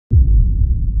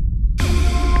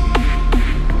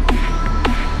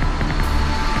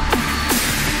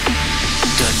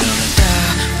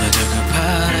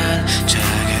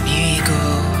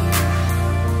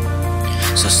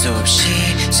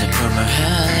for my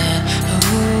healing.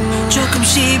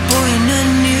 조금씩 보이는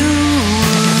new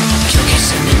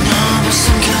여기서는 너무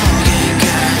숨겨오게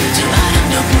더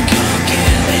아름다운 경계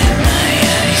in my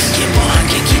eyes 예뻐한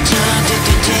게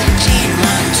기적되지만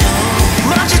또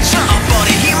마주쳐버린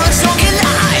힘은 속에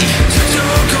lie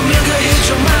두둑한 명가해줘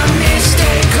my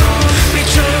mistake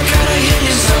빛으로 갈아일린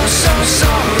so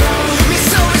sorrow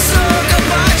미소 미소가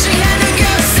반짝이는 그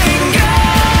생각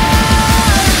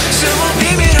숨은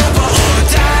비밀로 보호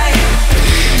die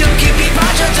더 깊이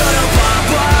빠져들어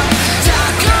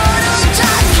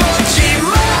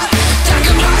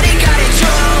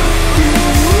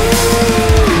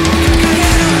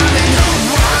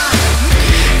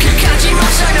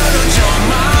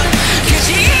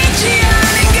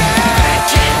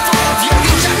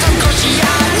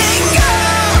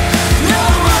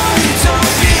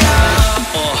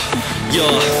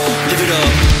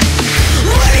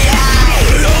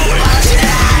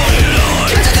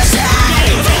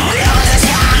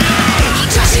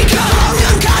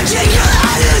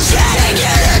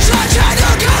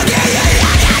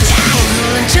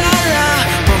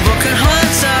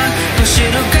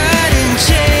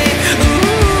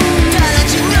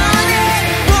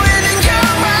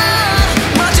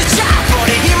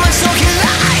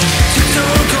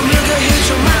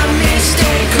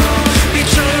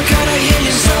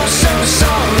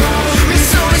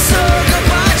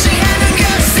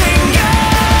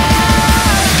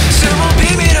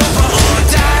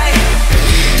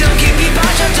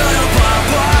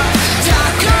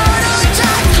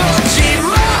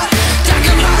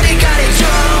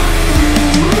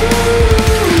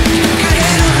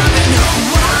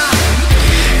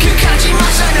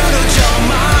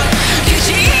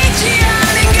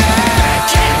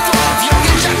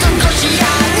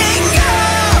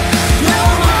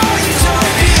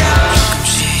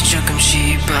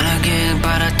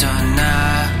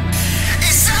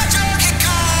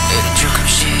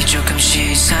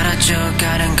조금씩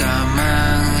사라져가는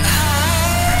것만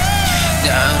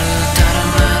나를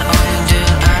따라만 어딘들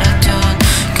알았던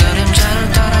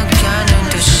그림자를 따라가는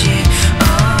듯이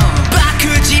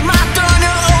바꾸지 마던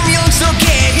운명 속에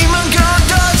힘은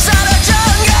그도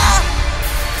사라져가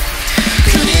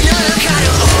그리 너를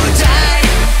가려워 die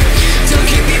더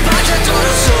깊이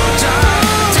빠져들어 쏟아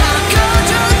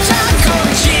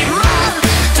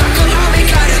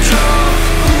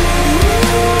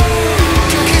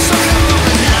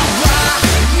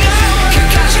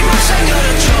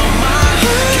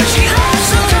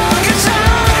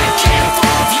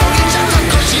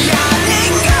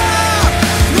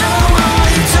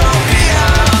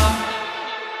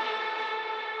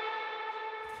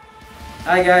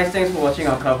Hi guys, thanks for watching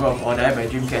our cover of Or Die by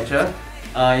Dreamcatcher.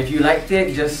 If you liked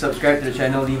it, just subscribe to the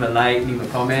channel, leave a like, leave a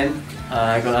comment.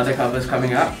 I got other covers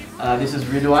coming up. This is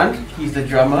Ridwan, he's the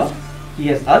drummer. He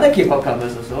has other K-pop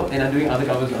covers also, and I'm doing other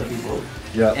covers of other people.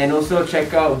 Yeah. And also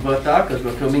check out Verta, because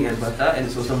we're filming at Verta, and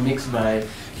it's also mixed by...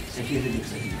 Actually, is it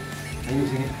mixed by him? Are you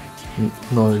mixing it?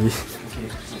 Not really.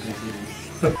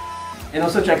 Okay. And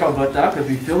also check out Verta, because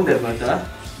we filmed at Verta.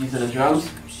 These are the drums.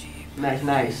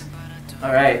 Nice.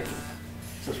 Alright.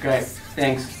 Subscribe.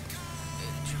 Thanks.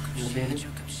 You want to say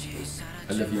anything?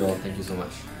 I love you all. Thank you so much.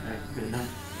 Alright, good enough.